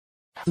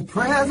The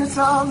presence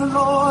of the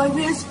Lord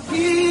is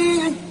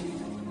here.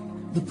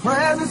 The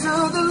presence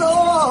of the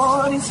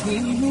Lord is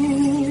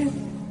here.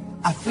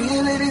 I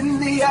feel it in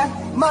the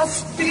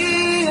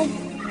atmosphere.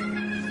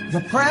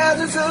 The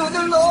presence of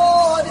the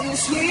Lord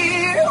is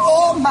here.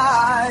 Oh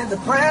my, the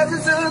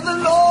presence of the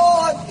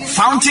Lord is here.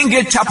 Fountain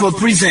Gate Chapel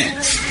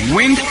presents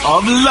Wind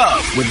of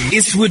Love with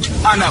Eastwood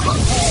Anaba.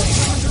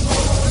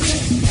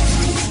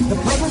 The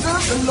presence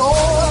of the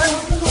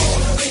Lord.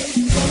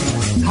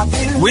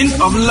 Wind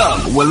of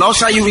Love will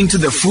usher you into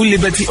the full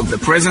liberty of the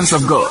presence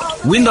of God.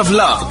 Wind of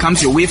Love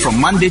comes your way from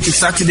Monday to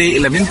Saturday,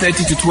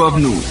 11:30 to 12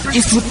 noon.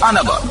 Eastwood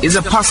Anaba is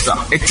a pastor,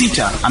 a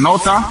teacher, an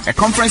author, a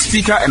conference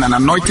speaker, and an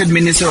anointed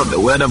minister of the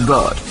Word of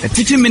God. The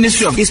teaching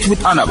ministry of Eastwood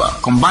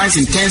Anaba combines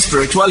intense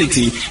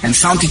spirituality and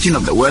sound teaching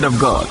of the Word of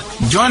God.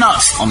 Join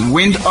us on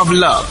Wind of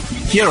Love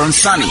here on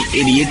Sunny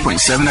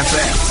 88.7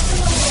 FM.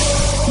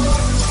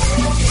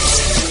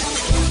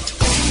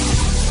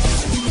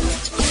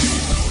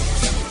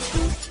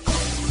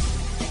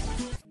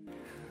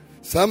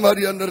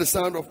 Somebody under the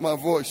sound of my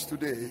voice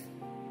today,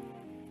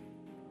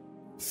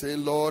 say,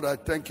 Lord, I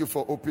thank you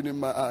for opening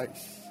my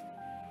eyes.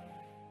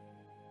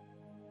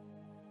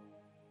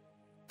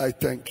 I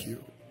thank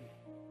you.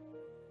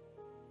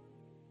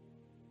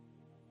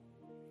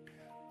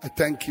 I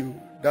thank you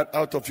that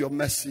out of your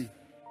mercy,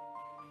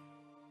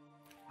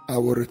 I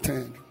will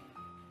return.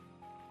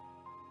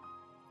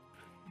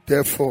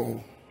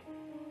 Therefore,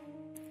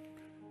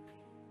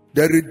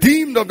 the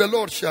redeemed of the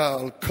Lord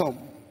shall come,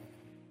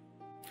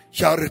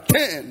 shall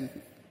return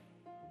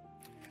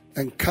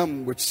and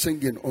come with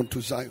singing unto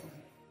Zion.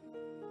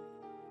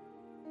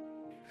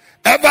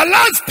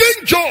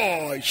 Everlasting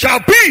joy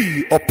shall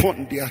be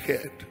upon their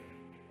head,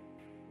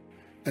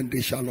 and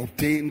they shall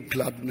obtain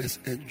gladness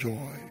and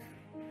joy,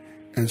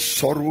 and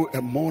sorrow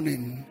and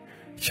mourning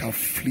shall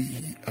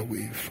flee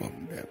away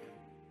from them.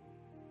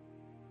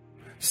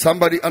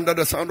 Somebody under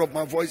the sound of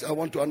my voice, I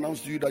want to announce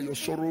to you that your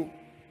sorrow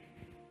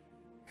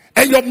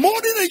and your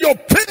mourning and your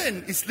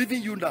pain is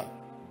leaving you now.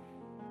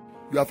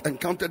 You have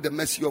encountered the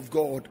mercy of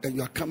God and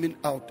you are coming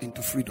out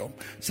into freedom.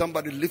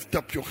 Somebody lift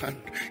up your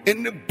hand.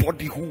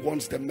 Anybody who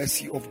wants the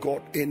mercy of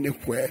God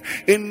anywhere,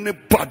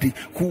 anybody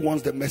who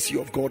wants the mercy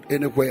of God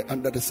anywhere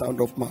under the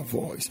sound of my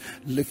voice,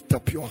 lift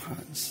up your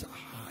hands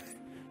high.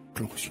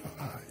 Close your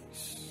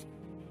eyes.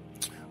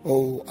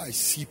 Oh, I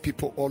see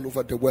people all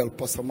over the world,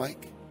 Pastor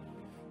Mike.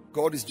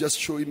 God is just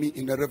showing me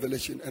in a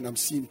revelation, and I'm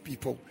seeing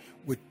people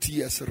with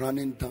tears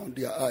running down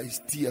their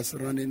eyes, tears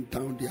running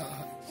down their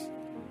eyes.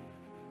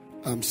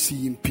 I'm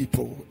seeing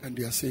people and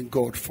they are saying,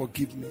 God,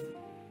 forgive me.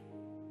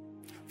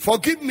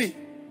 Forgive me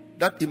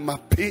that in my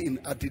pain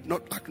I did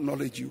not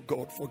acknowledge you.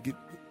 God, forgive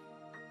me.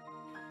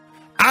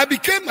 I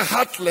became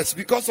heartless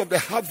because of the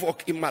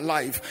havoc in my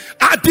life.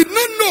 I did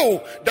not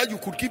know that you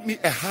could give me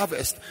a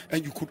harvest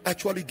and you could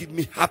actually give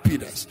me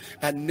happiness.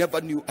 I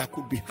never knew I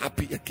could be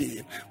happy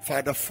again.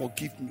 Father,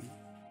 forgive me.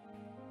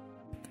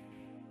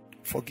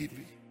 Forgive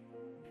me.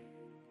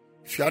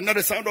 If you are not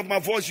the sound of my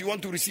voice, you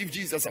want to receive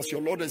Jesus as your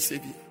Lord and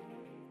Savior.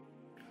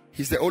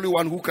 He's the only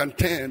one who can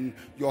turn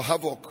your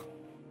havoc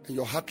and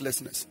your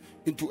heartlessness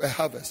into a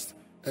harvest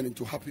and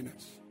into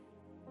happiness.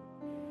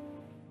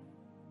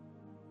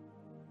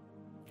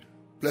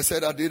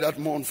 Blessed are they that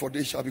mourn, for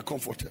they shall be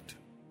comforted.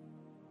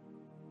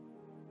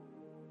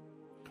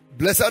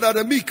 Blessed are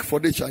the meek, for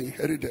they shall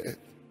inherit the earth.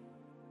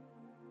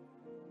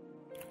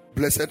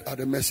 Blessed are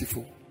the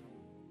merciful,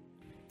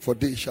 for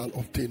they shall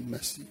obtain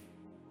mercy.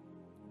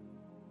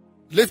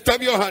 Lift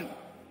up your hand.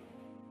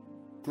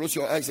 Close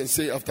your eyes and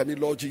say after me,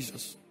 Lord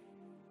Jesus,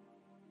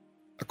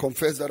 I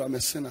confess that I'm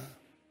a sinner.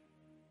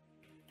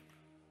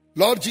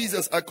 Lord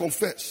Jesus, I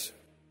confess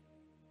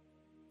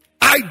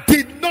I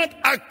did not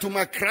act to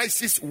my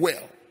crisis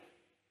well.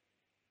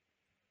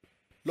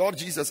 Lord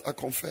Jesus, I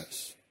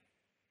confess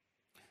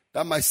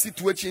that my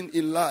situation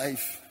in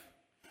life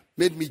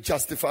made me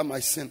justify my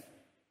sin.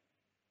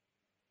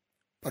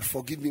 But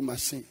forgive me my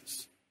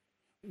sins.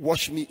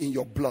 Wash me in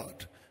your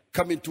blood.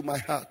 Come into my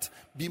heart.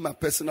 Be my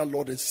personal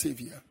Lord and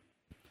Savior.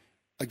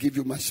 I give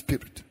you my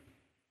spirit.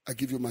 I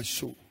give you my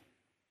soul.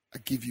 I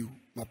give you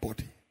my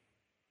body.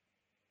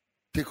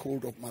 Take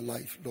hold of my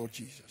life, Lord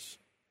Jesus.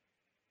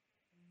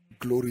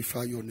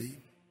 Glorify your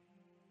name.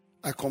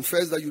 I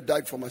confess that you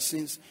died for my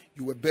sins.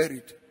 You were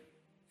buried.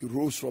 You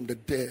rose from the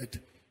dead.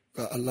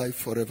 You are alive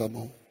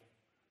forevermore.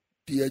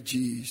 Dear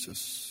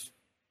Jesus,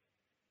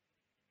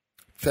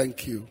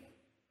 thank you.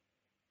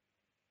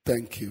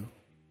 Thank you.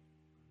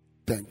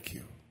 Thank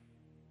you.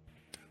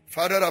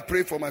 Father, I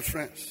pray for my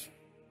friends.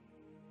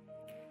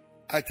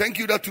 I thank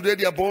you that today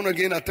they are born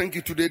again. I thank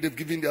you today they've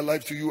given their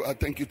life to you. I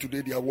thank you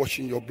today they are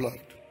washing your blood.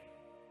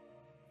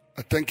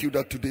 I thank you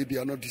that today they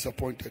are not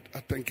disappointed. I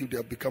thank you they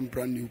have become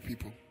brand new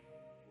people.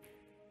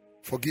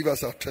 Forgive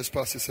us our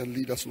trespasses and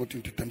lead us not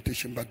into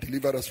temptation, but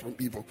deliver us from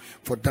evil.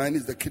 For thine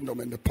is the kingdom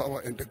and the power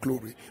and the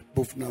glory,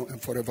 both now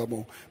and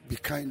forevermore. Be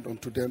kind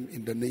unto them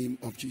in the name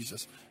of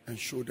Jesus and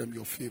show them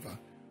your favor.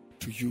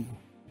 To you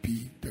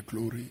be the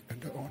glory and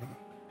the honor.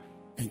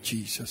 In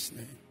Jesus'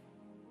 name.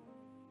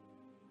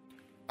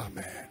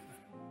 Amen.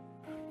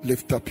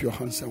 Lift up your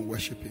hands and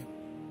worship him.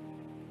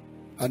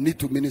 I need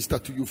to minister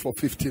to you for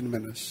 15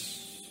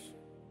 minutes.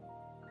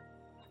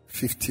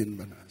 15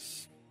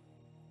 minutes.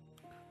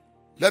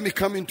 Let me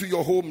come into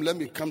your home. Let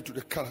me come to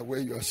the car where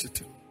you are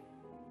sitting.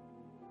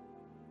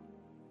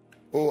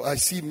 Oh, I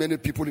see many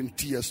people in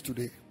tears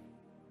today.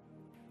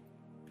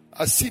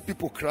 I see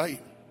people crying.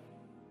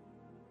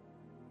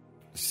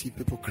 I see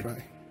people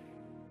crying.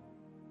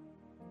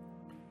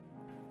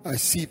 I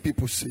see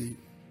people saying,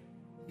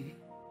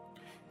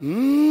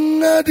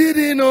 I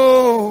didn't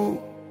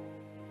know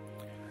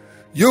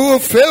you will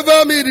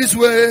favor me this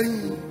way.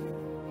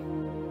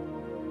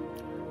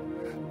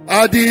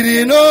 I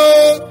didn't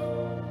know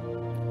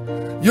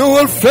you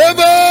will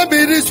favor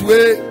me this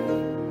way.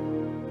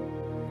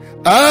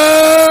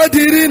 I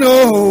didn't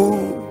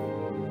know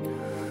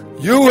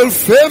you will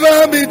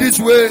favor me this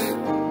way.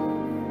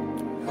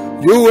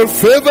 You will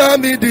favor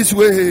me this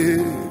way.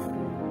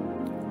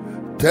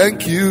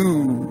 Thank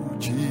you,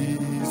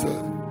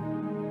 Jesus.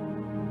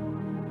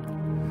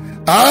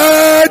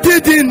 I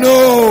didn't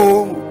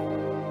know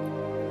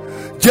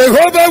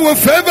Jehovah will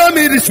favor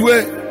me this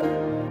way.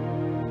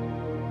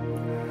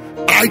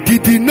 I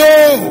didn't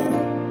know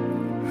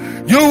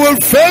you will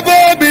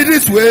favor me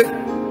this way.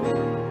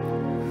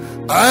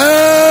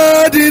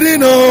 I didn't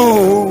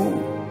know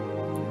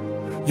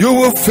you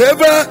will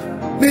favor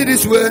me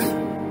this way.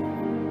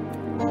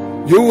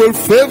 You will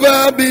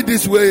favor me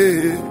this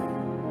way.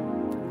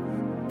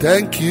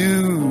 Thank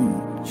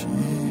you,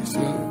 Jesus.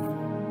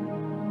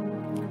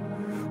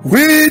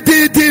 We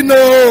didn't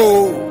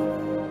know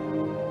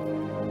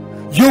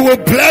you will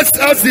bless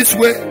us this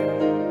way.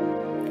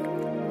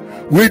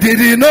 We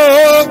didn't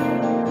know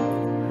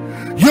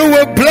you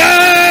will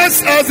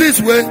bless us this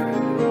way.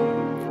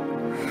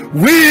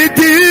 We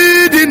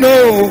didn't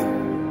know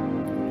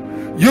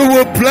you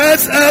will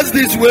bless us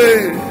this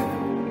way.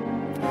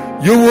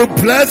 You will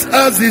bless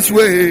us this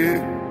way.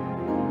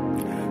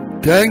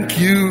 Thank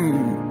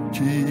you,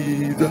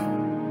 Jesus.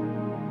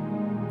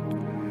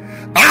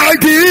 I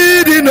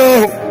didn't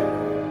know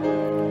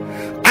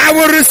I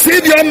will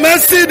receive your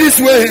mercy this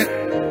way.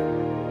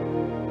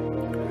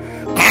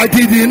 I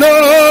didn't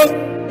know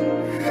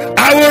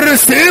I will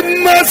receive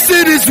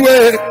mercy this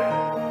way.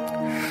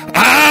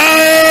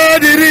 I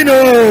didn't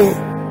know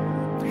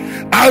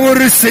I will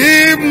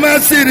receive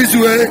mercy this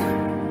way.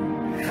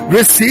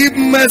 Receive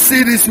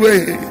mercy this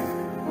way.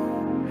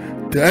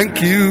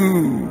 Thank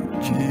you,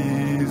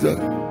 Jesus.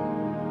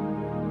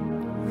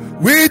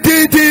 We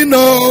didn't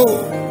know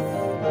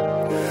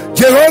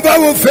Jehovah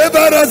will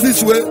favor us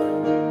this way.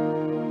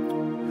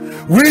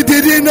 We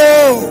didn't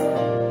know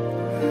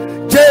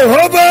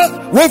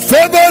Jehovah will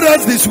favor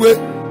us this way.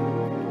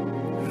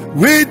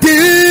 We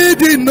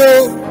didn't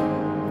know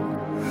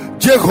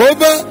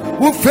Jehovah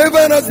will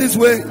favor us this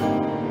way.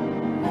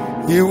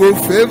 He will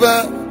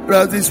favor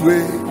us this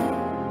way.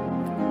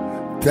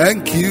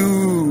 Thank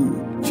you,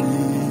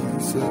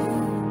 Jesus.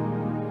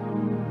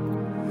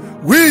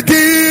 We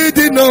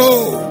didn't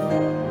know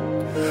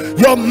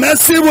your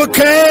mercy will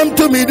come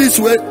to me this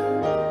way.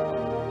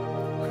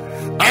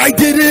 I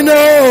didn't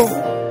know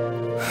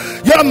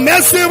your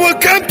mercy will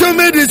come to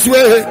me this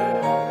way.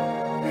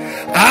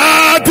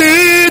 I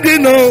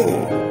didn't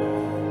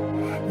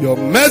know your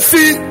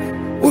mercy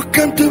will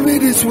come to me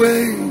this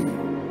way.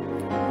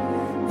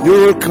 You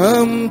will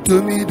come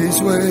to me this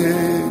way.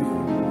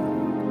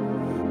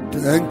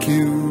 Thank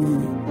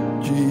you,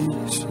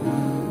 Jesus.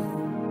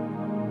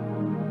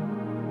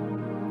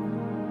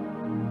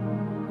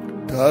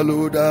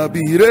 Taloda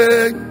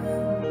bire,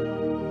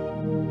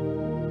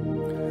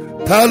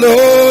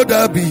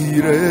 taloda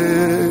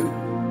bire,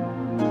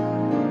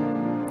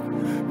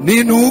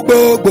 ninu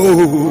gbogbo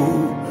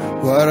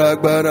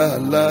waragbara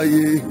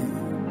láyé.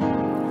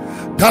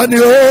 Tani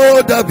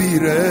ó dàbí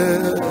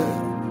rẹ̀,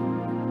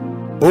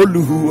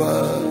 Olúwa?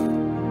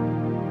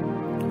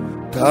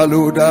 Ta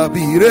ló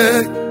dàbí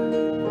rẹ̀?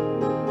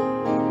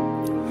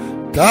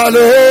 Ta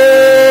ló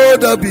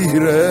dàbí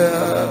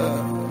rẹ̀?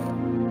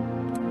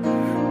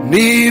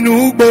 Nínú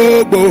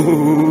gbogbo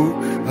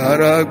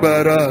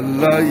arágbára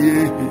láyé.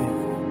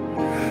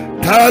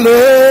 Ta ló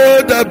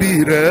dàbí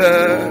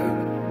rẹ̀,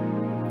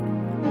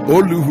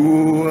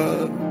 Olúwa?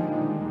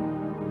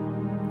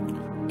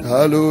 Ta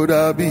ló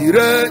dàbí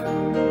rẹ̀?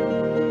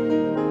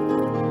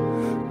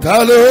 Ta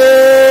ló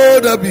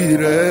dàbí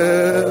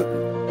rẹ̀?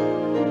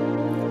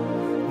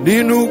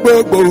 Nínú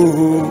gbogbo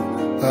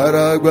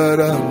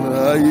arágbára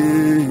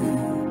láyé.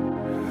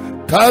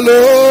 Ta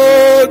ló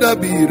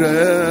dàbí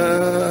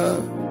rẹ̀,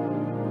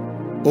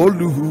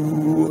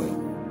 Olúwa?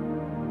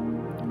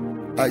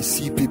 I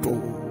see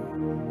people.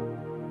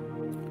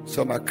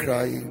 Some are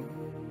crying.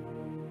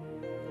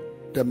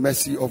 The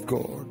mercy of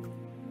God.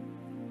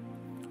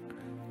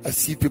 I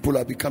see people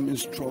are becoming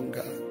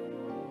stronger.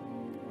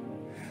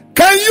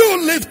 Can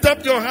you lift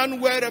up your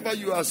hand wherever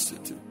you are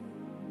sitting?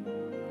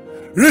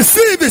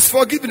 Receive his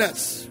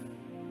forgiveness.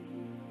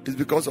 It's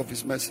because of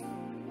his mercy.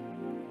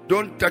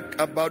 Don't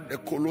talk about the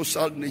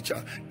colossal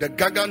nature, the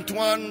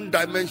gargantuan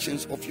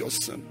dimensions of your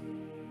sin.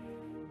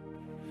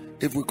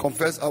 If we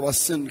confess our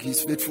sin,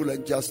 He's faithful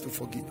and just to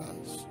forgive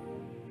us.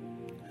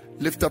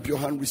 Lift up your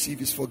hand, receive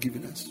His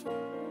forgiveness.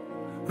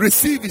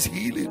 Receive His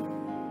healing.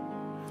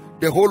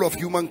 The whole of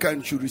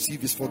humankind should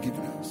receive His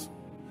forgiveness.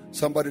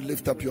 Somebody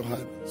lift up your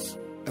hands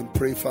and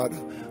pray, Father,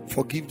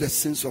 forgive the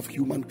sins of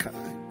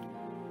humankind.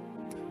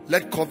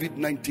 Let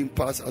COVID-19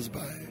 pass us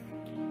by.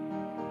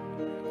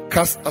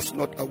 Cast us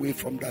not away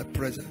from thy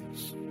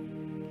presence.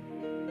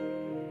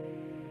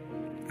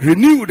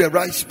 Renew the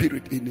right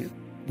spirit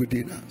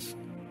within us.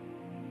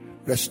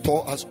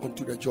 Restore us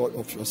unto the joy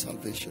of your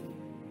salvation.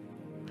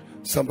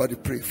 Somebody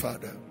pray,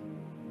 Father,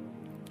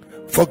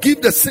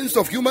 forgive the sins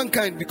of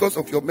humankind because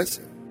of your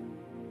mercy.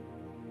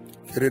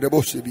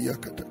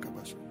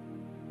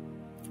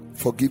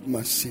 Forgive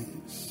my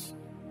sins.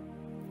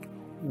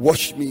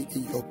 Wash me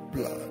in your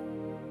blood.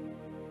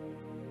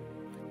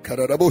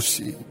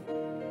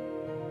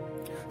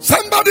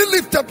 Somebody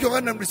lift up your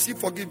hand and receive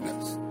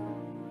forgiveness.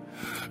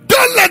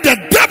 Don't let the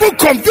devil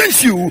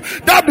convince you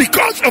that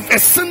because of a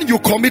sin you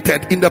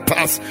committed in the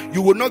past,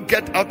 you will not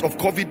get out of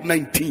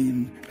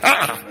COVID-19.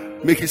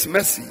 May His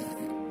mercy,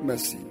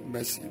 mercy,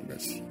 mercy,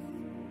 mercy,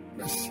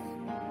 mercy,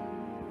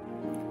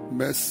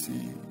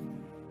 mercy.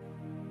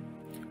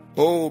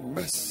 Oh,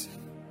 mercy.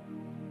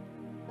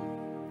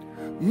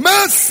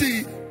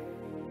 Mercy.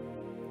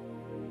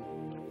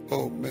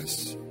 Oh,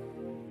 mercy.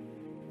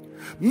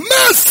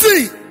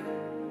 Mercy.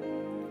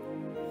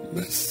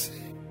 Mercy.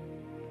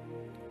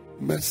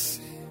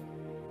 Mercy.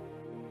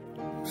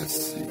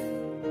 Mercy.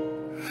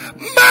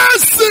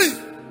 Mercy.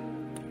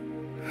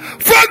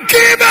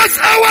 Forgive us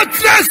our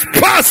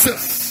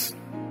trespasses.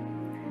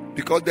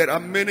 Because there are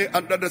many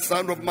under the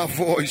sound of my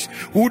voice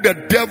who the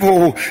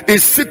devil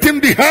is sitting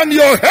behind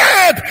your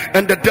head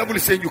and the devil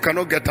is saying you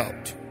cannot get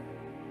out.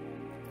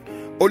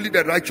 Only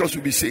the righteous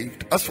will be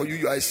saved. As for you,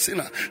 you are a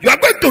sinner. You are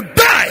going to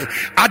die.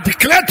 I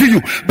declare to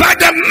you, by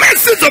the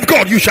mercies of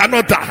God, you shall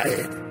not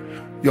die.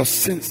 Your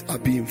sins are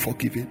being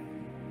forgiven.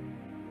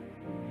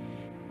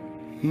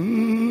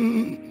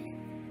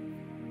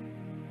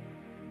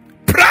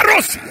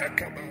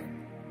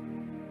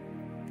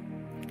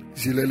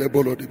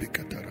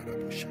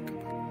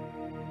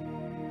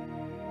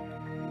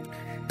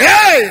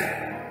 Hey!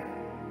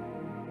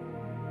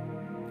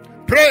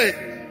 Pray.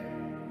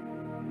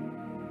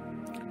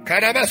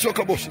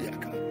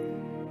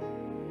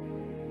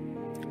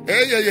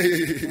 Hey.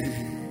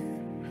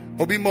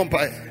 Obi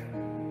Mompai.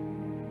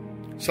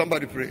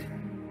 Somebody pray.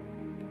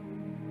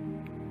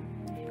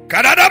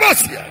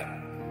 Kadadabosia.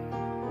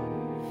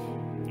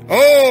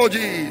 Oh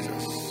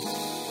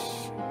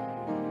Jesus.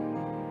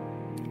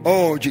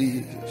 Oh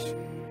Jesus.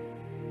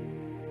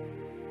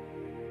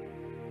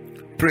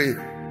 Pray.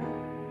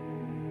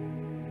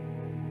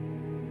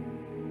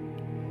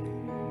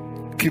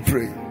 Keep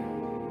praying.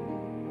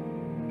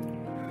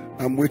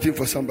 I'm waiting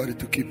for somebody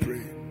to keep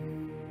praying.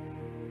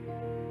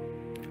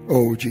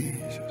 Oh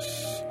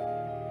Jesus.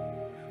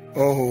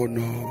 Oh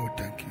no,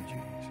 thank you,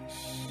 Jesus.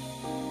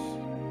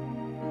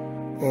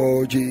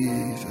 Oh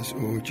Jesus,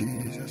 oh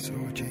Jesus,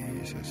 oh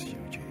Jesus, you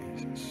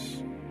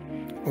Jesus.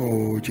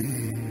 Oh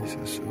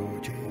Jesus, oh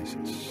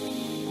Jesus.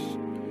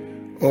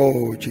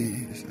 Oh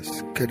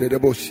Jesus.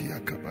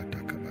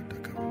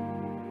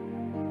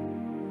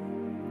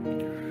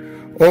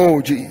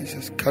 Oh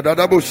Jesus.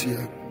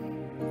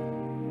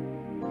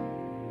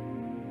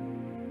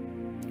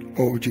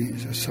 Oh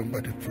Jesus,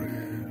 somebody pray.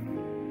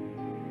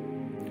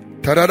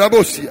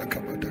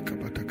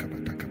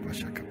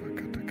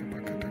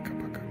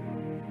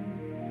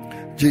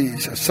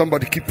 Jesus,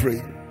 somebody keep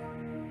praying.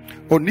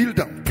 Or kneel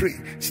down, pray,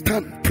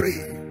 stand,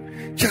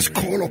 pray. Just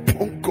call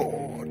upon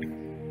God.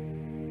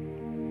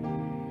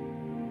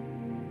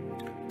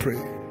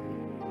 Pray.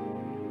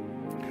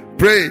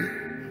 Pray.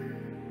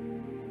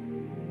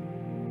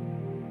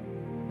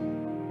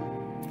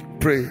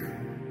 Pray.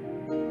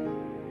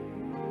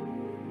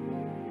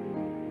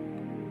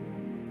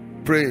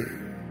 Pray.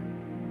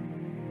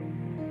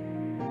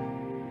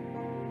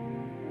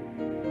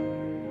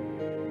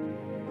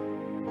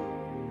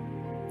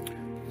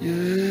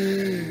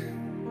 Yeah.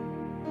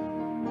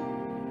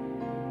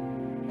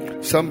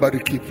 Somebody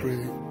keep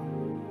praying.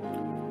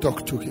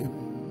 Talk to Him.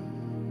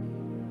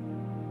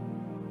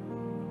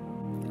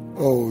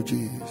 Oh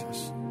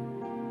Jesus.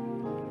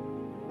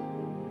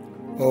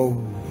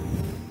 Oh,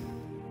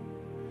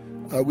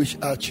 I wish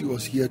Archie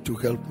was here to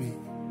help me.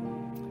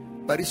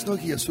 But it's not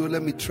here, so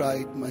let me try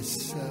it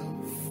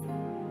myself.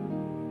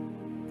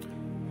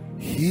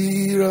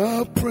 Hear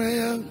our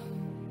prayer.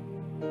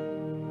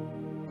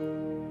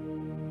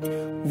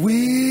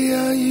 We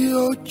are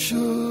your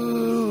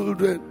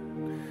children,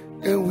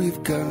 and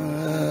we've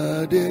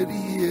gathered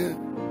here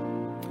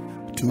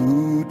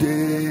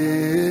today.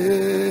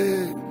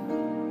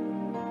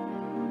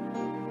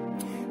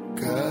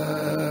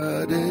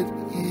 Gathered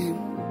here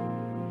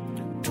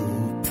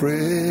to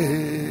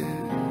pray.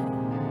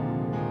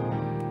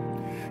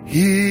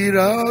 Hear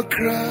our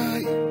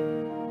cry,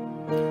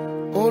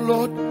 oh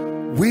Lord,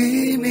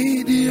 we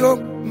need your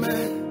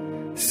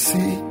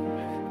mercy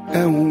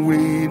and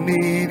we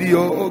need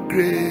your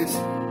grace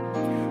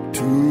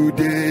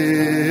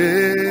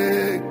today.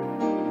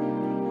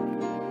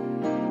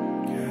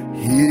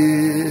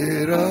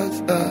 Hear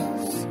us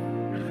as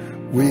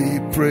we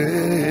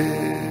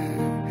pray.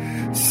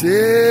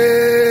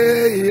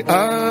 Say,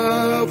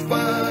 Our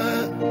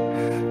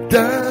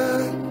Father,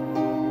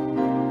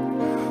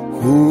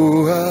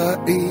 who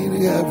art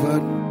in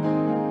heaven,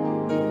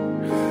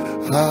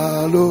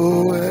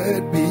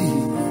 hallowed be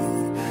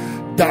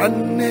thy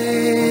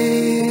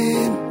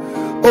name.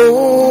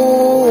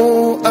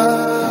 Oh,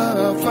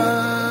 our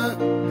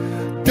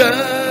Father,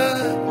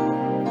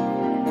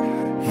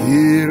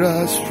 hear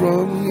us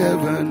from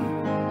heaven.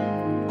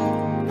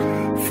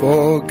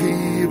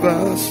 Forgive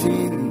our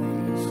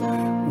sins,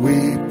 we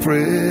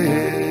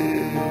pray.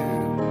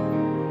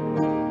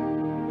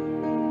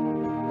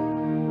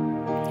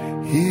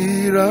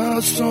 Hear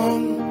our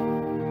song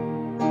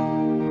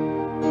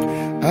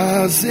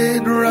as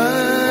it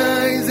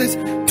rises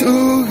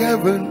to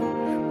heaven.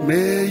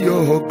 May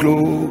your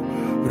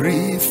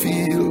glory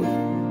fill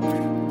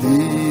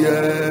the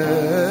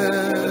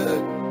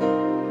earth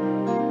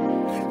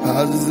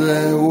as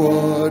the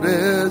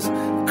waters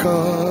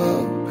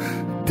cover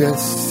the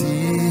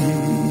sea.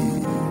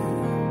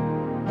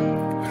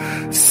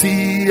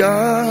 See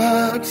our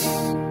hearts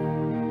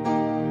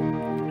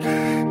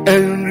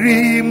and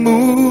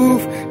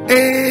remove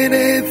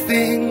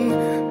anything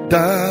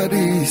that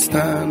is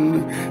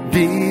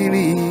standing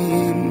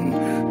in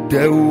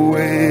the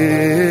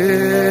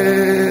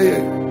way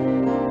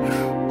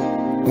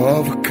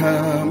of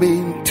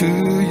coming to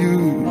you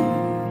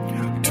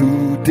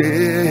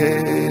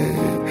today.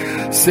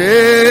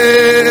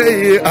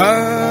 Say,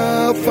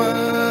 Our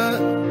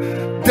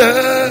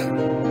Father,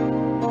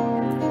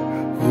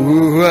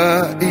 who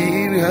art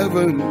in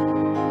heaven,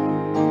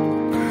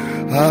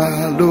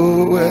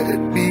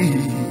 hallowed be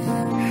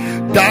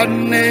thy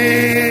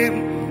name.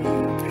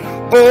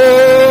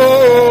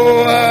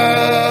 Oh,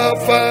 our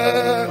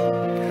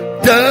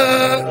Father,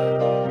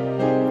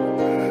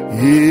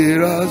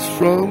 hear us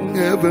from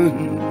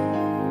heaven.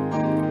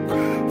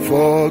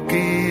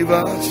 Forgive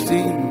our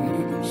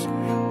sins,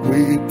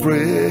 we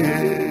pray.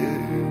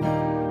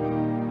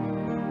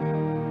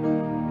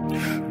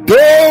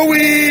 Though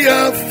we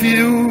are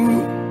few,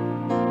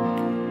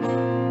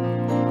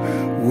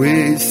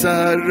 we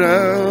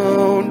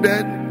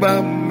surrounded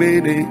by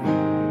many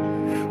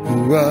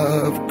who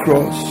have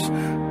crossed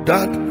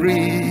that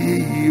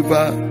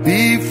river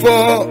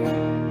before.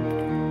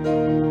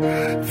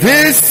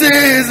 This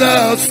is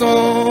our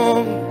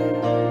song,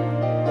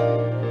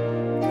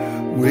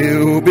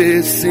 we'll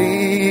be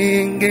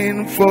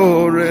singing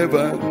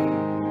forever.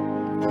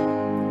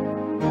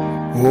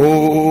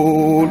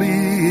 Holy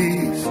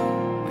is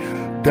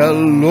the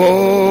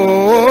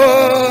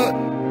Lord,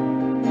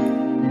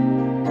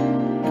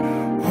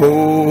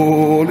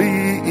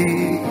 holy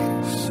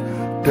is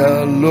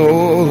the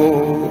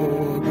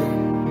Lord.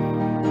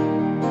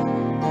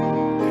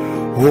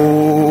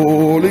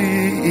 Holy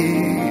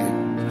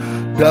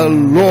is the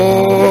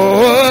Lord.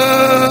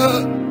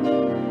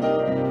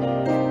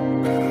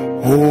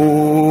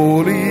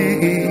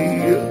 Holy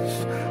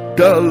is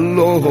the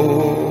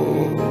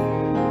Lord.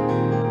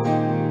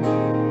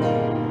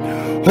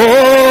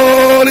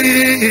 Holy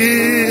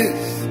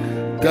is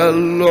the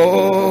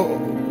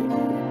Lord.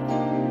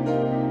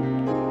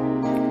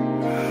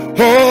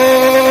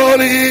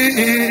 Holy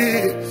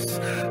is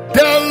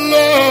the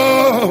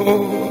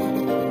Lord.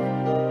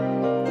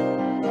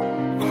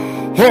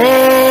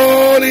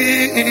 Holy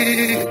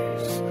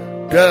is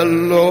the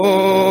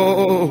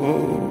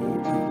Lord.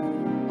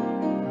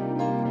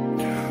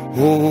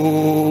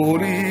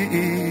 Holy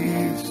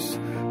is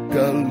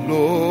the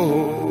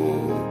Lord.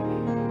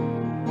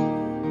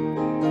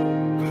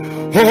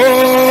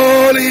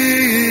 Holy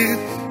is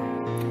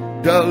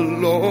the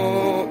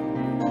Lord.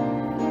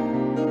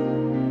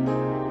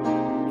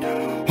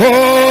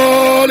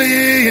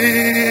 Holy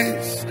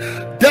is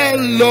the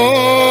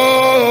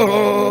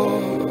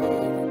Lord.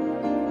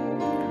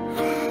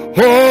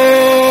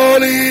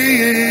 Holy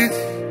is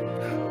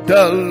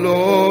the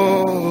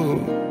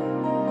Lord.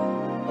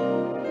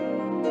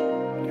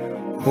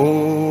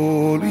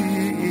 Holy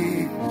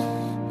is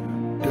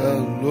the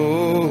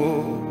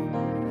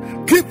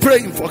Lord. Keep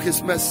praying for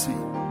His mercy.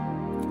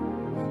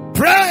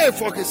 Pray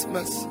for His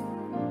mercy.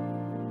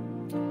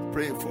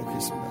 Pray for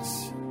His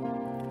mercy.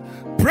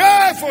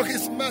 Pray for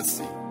His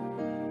mercy.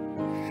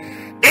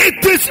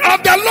 It is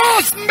of the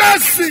Lord's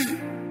mercy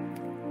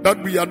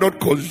that we are not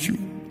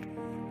consumed.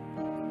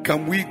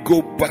 Can we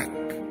go back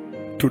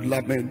to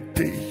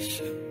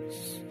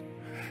Lamentations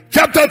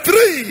chapter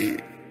 3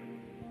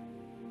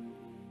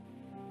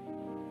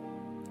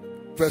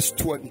 verse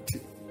 20.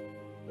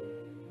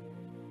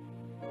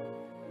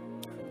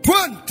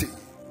 20.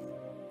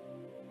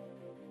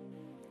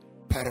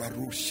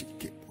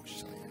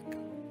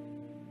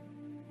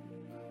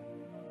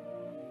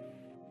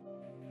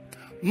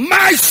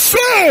 My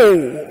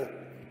soul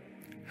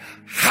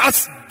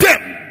has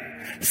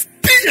them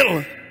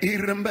still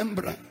in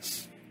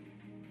remembrance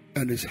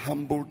and is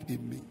humbled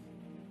in me.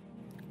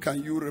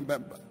 Can you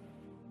remember?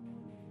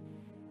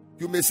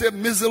 You may say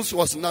measles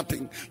was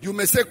nothing. You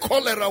may say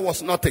cholera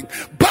was nothing.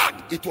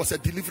 But it was a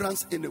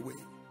deliverance anyway.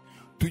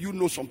 Do you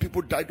know some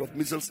people died of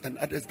measles and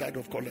others died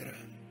of cholera?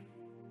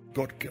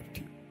 God kept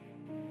you.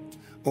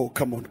 Oh,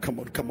 come on.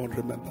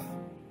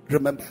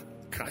 Remember.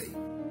 Kai.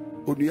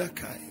 Onuya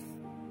Kai.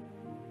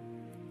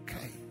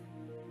 Kai.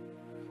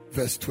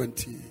 Verse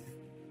 20.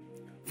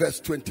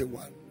 Verse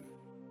 21.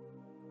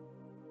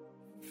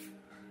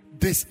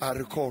 This I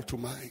recall to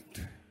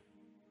mind.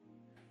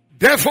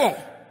 Therefore,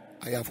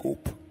 I have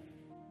hope.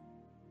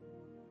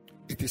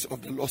 It is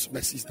of the Lord's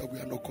mercies that we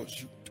are not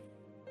consumed.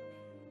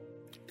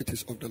 It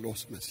is of the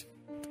Lord's mercy.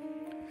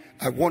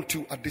 I want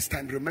you at this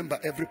time, remember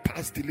every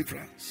past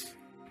deliverance.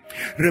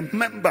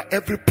 Remember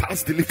every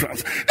past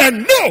deliverance.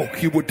 And know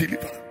He will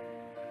deliver.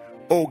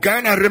 Oh,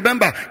 Ghana,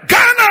 remember.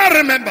 Ghana,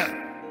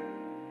 remember.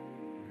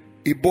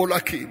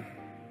 Ebola came.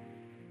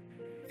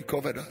 He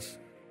covered us.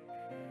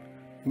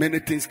 Many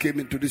things came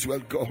into this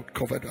world. God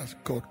covered us.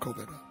 God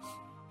covered us.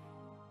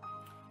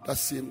 That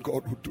same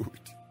God will do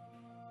it.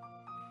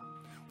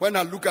 When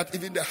I look at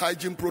even the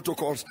hygiene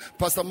protocols,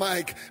 Pastor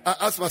Mike, I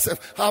ask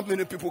myself, how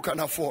many people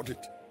can afford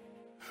it?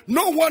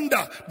 No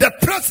wonder the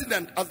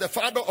president, as the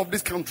father of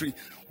this country,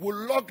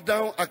 will lock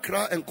down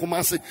Accra and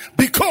Kumasi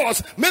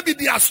because maybe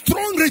they are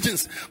strong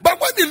regions. But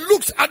when he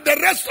looks at the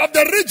rest of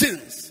the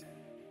regions,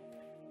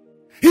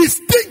 he's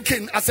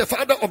thinking as a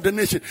father of the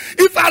nation,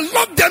 if I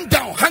lock them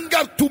down,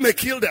 hunger too may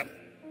kill them.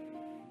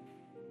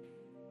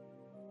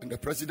 And the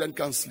president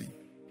can't sleep.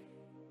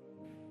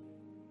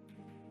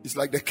 It's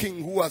like the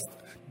king who has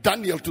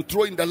Daniel to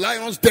throw in the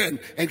lion's den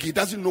and he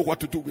doesn't know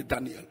what to do with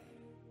Daniel.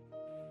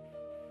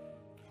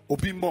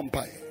 Obi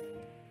Mompai,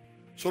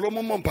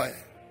 Solomon Mompai,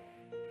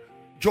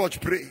 George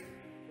pray.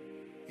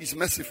 He's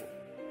merciful.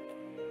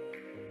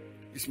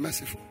 He's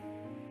merciful.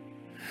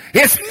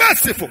 He's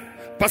merciful.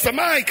 Pastor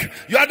Mike,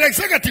 you are the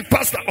executive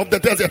pastor of the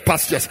desert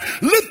pastures.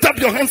 Lift up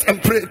your hands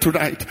and pray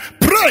tonight.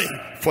 Pray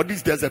for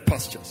these desert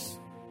pastures.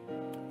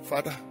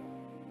 Father,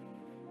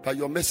 by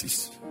your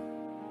mercies,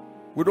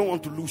 we don't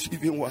want to lose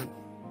even one.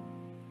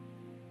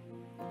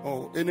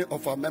 Oh, any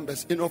of our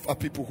members, any of our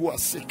people who are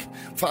sick,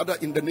 Father,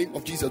 in the name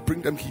of Jesus,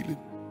 bring them healing.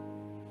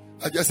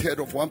 I just heard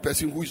of one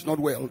person who is not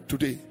well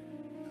today.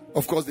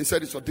 Of course, they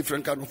said it's a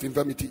different kind of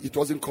infirmity. It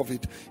wasn't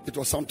COVID. It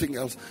was something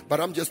else. But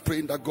I'm just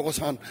praying that God's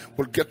hand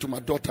will get to my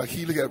daughter.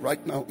 Heal her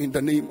right now in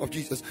the name of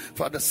Jesus.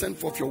 Father, send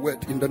forth your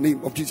word in the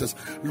name of Jesus.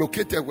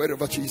 Locate her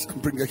wherever she is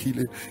and bring her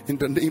healing in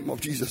the name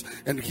of Jesus.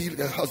 And heal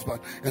her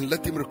husband and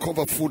let him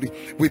recover fully.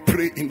 We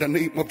pray in the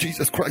name of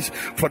Jesus Christ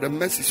for the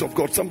mercies of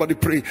God. Somebody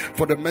pray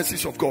for the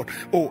mercies of God.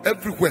 Oh,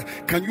 everywhere.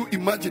 Can you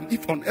imagine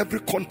if on every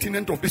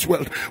continent of this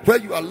world where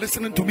you are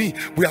listening to me,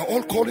 we are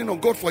all calling on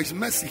God for His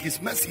mercy, His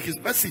mercy, His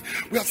mercy.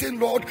 We are saying,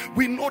 Lord,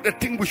 we know the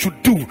thing we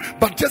should do,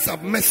 but just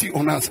have mercy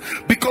on us.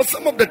 Because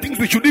some of the things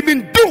we should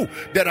even do,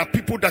 there are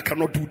people that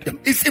cannot do them.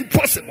 It's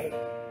impossible.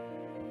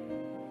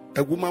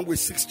 A woman with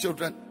 6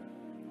 children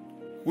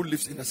who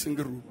lives in a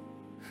single room.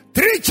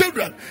 3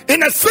 children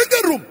in a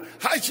single room.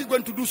 How is she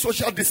going to do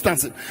social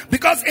distancing?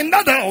 Because in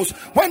that house,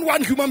 when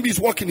one human being is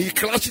walking, he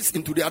clashes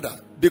into the other.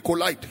 They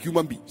collide,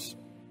 human beings.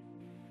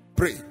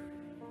 Pray.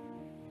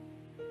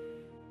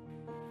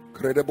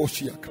 Credible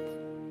Shiaka.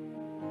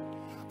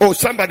 Oh,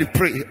 somebody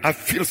pray. I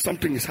feel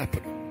something is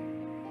happening.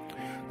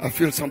 I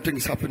feel something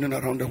is happening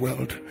around the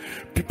world.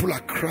 People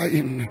are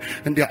crying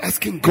and they are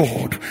asking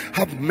God,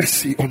 have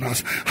mercy on us.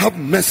 Have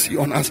mercy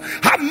on us.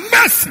 Have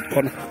mercy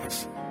on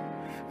us.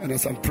 And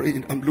as I'm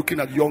praying, I'm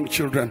looking at young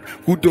children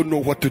who don't know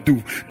what to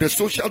do. The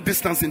social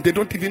distancing, they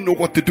don't even know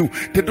what to do.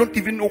 They don't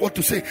even know what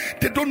to say.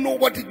 They don't know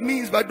what it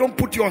means by don't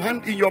put your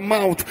hand in your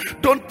mouth.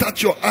 Don't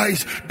touch your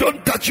eyes.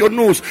 Don't touch your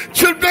nose.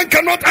 Children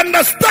cannot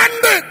understand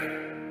it.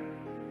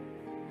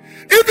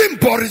 Even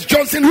Boris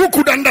Johnson, who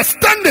could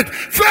understand it,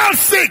 fell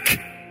sick.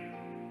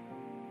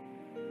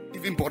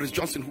 Even Boris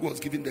Johnson, who was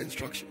giving the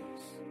instructions.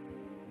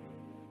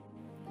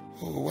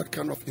 Oh, what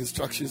kind of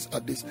instructions are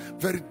these?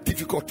 Very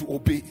difficult to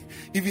obey.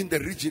 Even the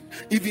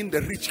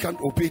rich can't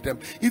obey them.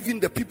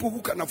 Even the people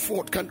who can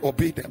afford can't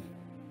obey them.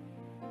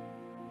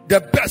 The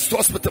best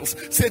hospitals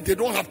say they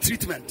don't have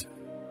treatment.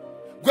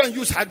 Go and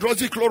use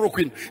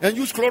hydroxychloroquine and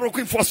use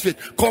chloroquine phosphate.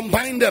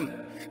 Combine them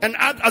and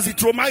add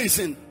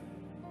azithromycin.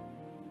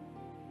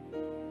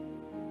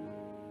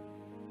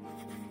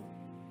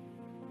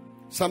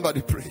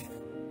 Somebody pray.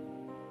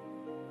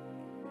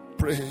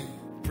 Pray,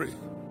 pray,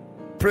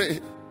 pray.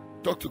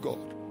 Talk to God.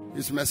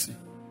 His mercy.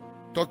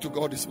 Talk to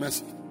God. His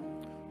mercy.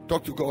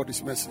 Talk to God.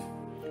 His mercy.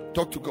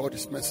 Talk to God.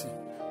 His mercy.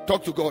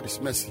 Talk to God. His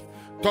mercy.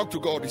 Talk to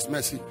God. His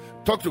mercy.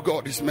 Talk to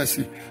God. His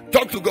mercy.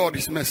 Talk to God.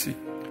 His mercy.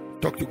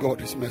 Talk to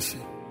God. His mercy.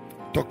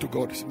 Talk to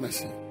God. His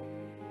mercy.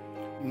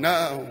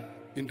 Now,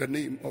 in the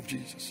name of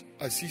Jesus,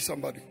 I see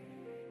somebody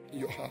in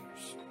your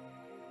house.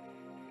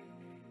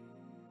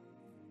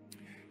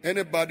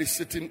 Anybody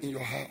sitting in your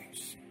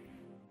house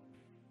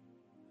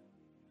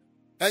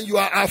and you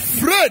are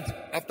afraid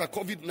after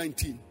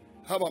COVID-19,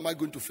 how am I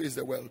going to face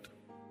the world?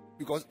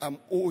 Because I'm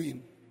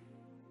owing.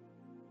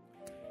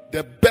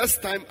 The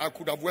best time I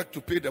could have worked to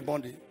pay the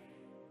money.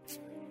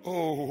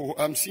 Oh,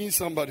 I'm seeing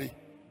somebody.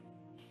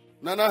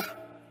 Nana,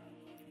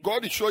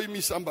 God is showing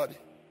me somebody.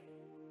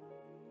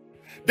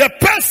 The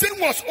person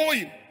was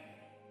owing.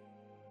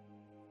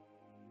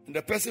 And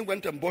the person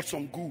went and bought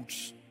some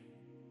goods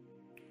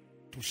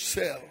to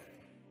sell.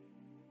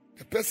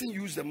 The person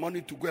used the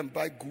money to go and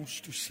buy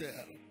goods to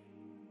sell.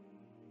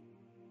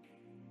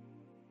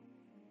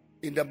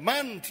 In the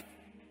month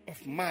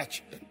of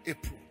March and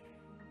April,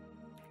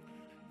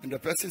 and the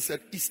person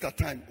said, Easter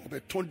time,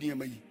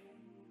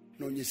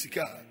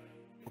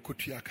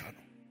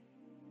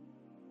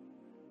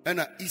 and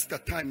at Easter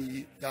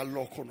time, they are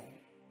local.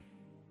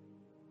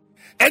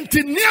 And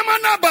to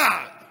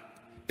Niamanaba,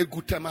 a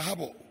good time I have.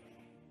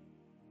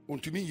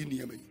 Want to me, you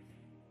near me.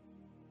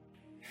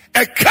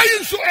 A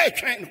kind so a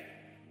train.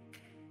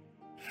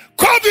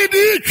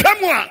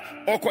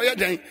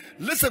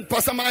 Listen,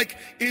 Pastor Mike,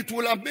 it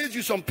will amaze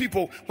you. Some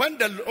people, when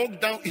the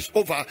lockdown is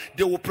over,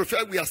 they will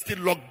prefer we are still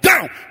locked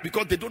down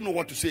because they don't know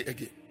what to say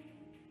again.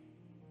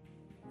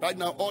 Right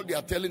now, all they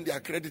are telling their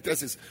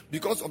creditors is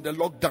because of the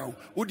lockdown.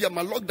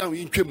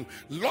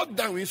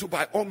 Lockdown is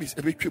by all means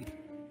a bit.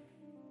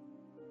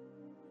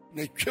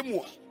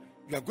 You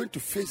are going to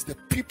face the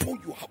people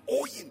you are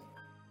owing.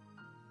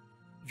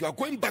 You are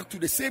going back to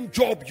the same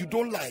job you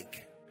don't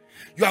like.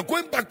 You are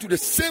going back to the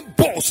same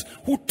boss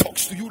who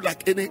talks to you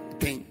like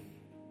anything.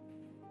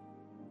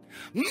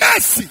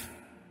 Mercy.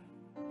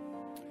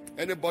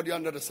 Anybody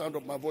under the sound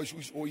of my voice who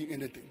is owing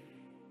anything,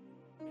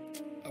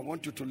 I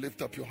want you to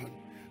lift up your hand.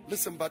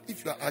 Listen, but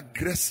if you are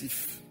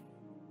aggressive,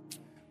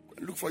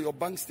 look for your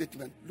bank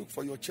statement, look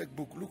for your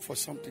checkbook, look for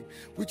something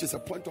which is a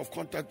point of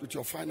contact with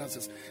your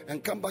finances,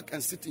 and come back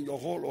and sit in your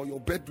hall or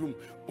your bedroom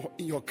or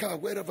in your car,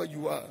 wherever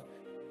you are.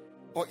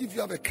 Or if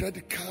you have a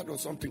credit card or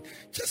something,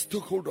 just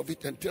take hold of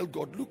it and tell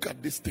God, look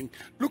at this thing.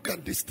 Look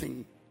at this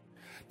thing.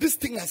 This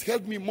thing has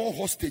held me more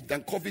hostage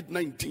than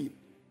COVID-19.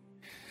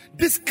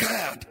 This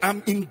card,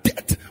 I'm in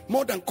debt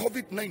more than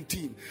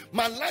COVID-19.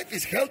 My life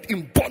is held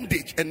in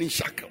bondage and in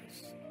shackles.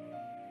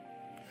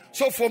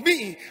 So for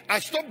me, I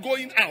stopped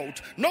going out,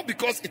 not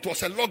because it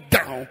was a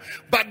lockdown,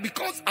 but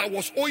because I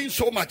was owing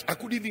so much, I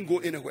couldn't even go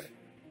anywhere.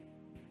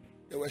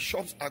 There were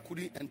shops I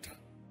couldn't enter.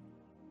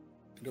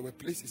 And there were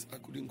places I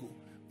couldn't go.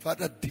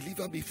 Father,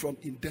 deliver me from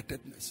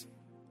indebtedness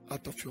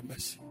out of your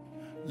mercy.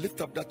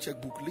 Lift up that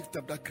checkbook, lift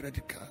up that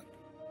credit card.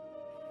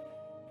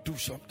 Do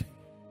something.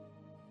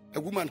 A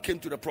woman came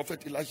to the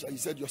prophet Elisha. He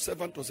said, your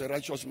servant was a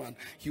righteous man.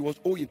 He was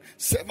owing.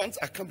 Servants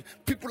are coming.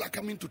 People are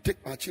coming to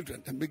take my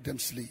children and make them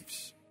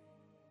slaves.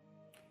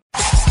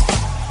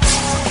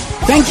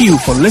 Thank you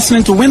for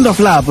listening to Wind of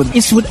Love with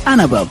Eastwood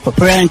Annabelle. For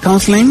prayer and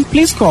counseling,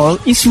 please call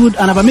Eastwood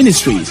Annabelle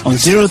Ministries on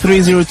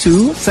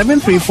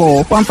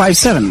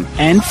 0302-734-157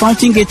 and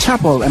Fountain Gate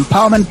Chapel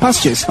Empowerment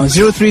Pastures on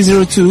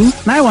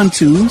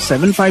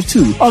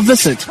 0302-912-752 or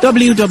visit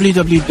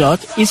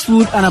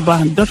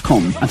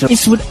www.eastwoodannabelle.com. Until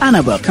Eastwood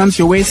Annabelle comes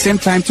your way same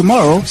time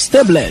tomorrow,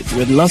 stay blessed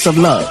with lots of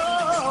love.